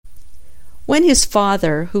When his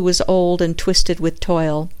father, who was old and twisted with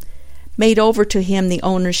toil, made over to him the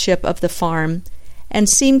ownership of the farm, and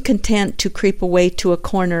seemed content to creep away to a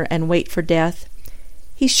corner and wait for death,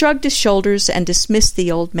 he shrugged his shoulders and dismissed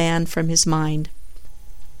the old man from his mind.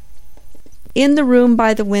 In the room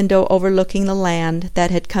by the window overlooking the land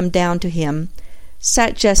that had come down to him,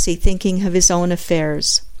 sat Jesse thinking of his own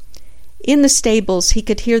affairs. In the stables he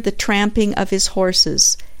could hear the tramping of his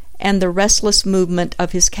horses and the restless movement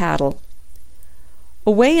of his cattle.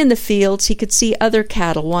 Away in the fields he could see other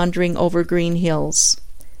cattle wandering over green hills.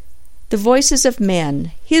 The voices of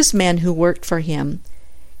men, his men who worked for him,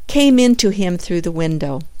 came in to him through the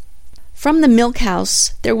window. From the milk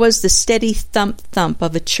house there was the steady thump-thump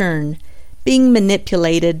of a churn, being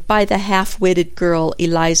manipulated by the half-witted girl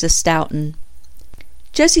Eliza Stoughton.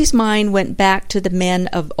 Jesse's mind went back to the men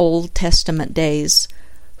of Old Testament days,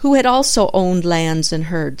 who had also owned lands and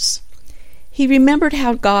herds. He remembered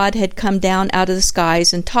how God had come down out of the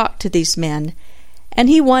skies and talked to these men, and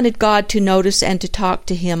he wanted God to notice and to talk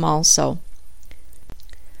to him also.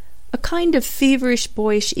 A kind of feverish,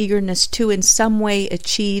 boyish eagerness to in some way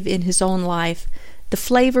achieve in his own life the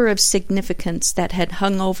flavor of significance that had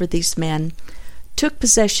hung over these men took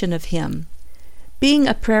possession of him. Being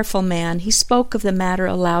a prayerful man, he spoke of the matter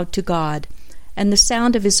aloud to God, and the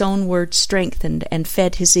sound of his own words strengthened and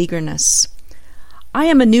fed his eagerness. "I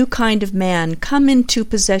am a new kind of man, come into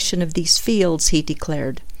possession of these fields," he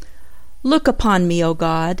declared. "Look upon me, O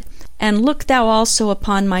God, and look thou also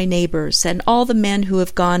upon my neighbors and all the men who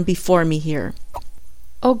have gone before me here.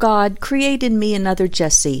 O God, create in me another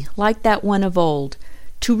Jesse, like that one of old,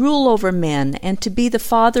 to rule over men and to be the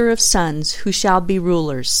father of sons who shall be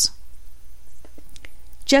rulers."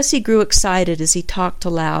 Jesse grew excited as he talked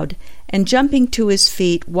aloud, and jumping to his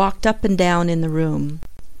feet, walked up and down in the room.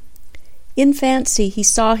 In fancy he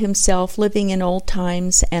saw himself living in old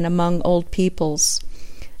times and among old peoples.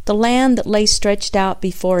 The land that lay stretched out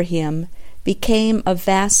before him became of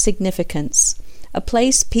vast significance, a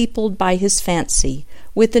place peopled by his fancy,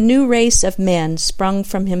 with a new race of men sprung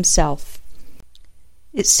from himself.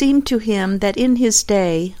 It seemed to him that in his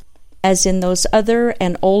day, as in those other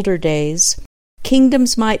and older days,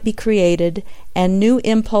 kingdoms might be created and new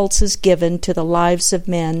impulses given to the lives of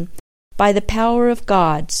men by the power of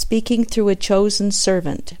God speaking through a chosen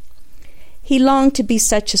servant. He longed to be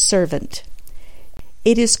such a servant.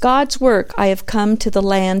 "It is God's work I have come to the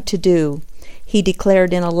land to do," he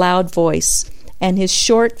declared in a loud voice, and his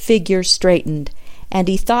short figure straightened, and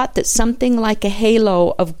he thought that something like a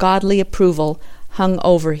halo of godly approval hung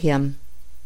over him.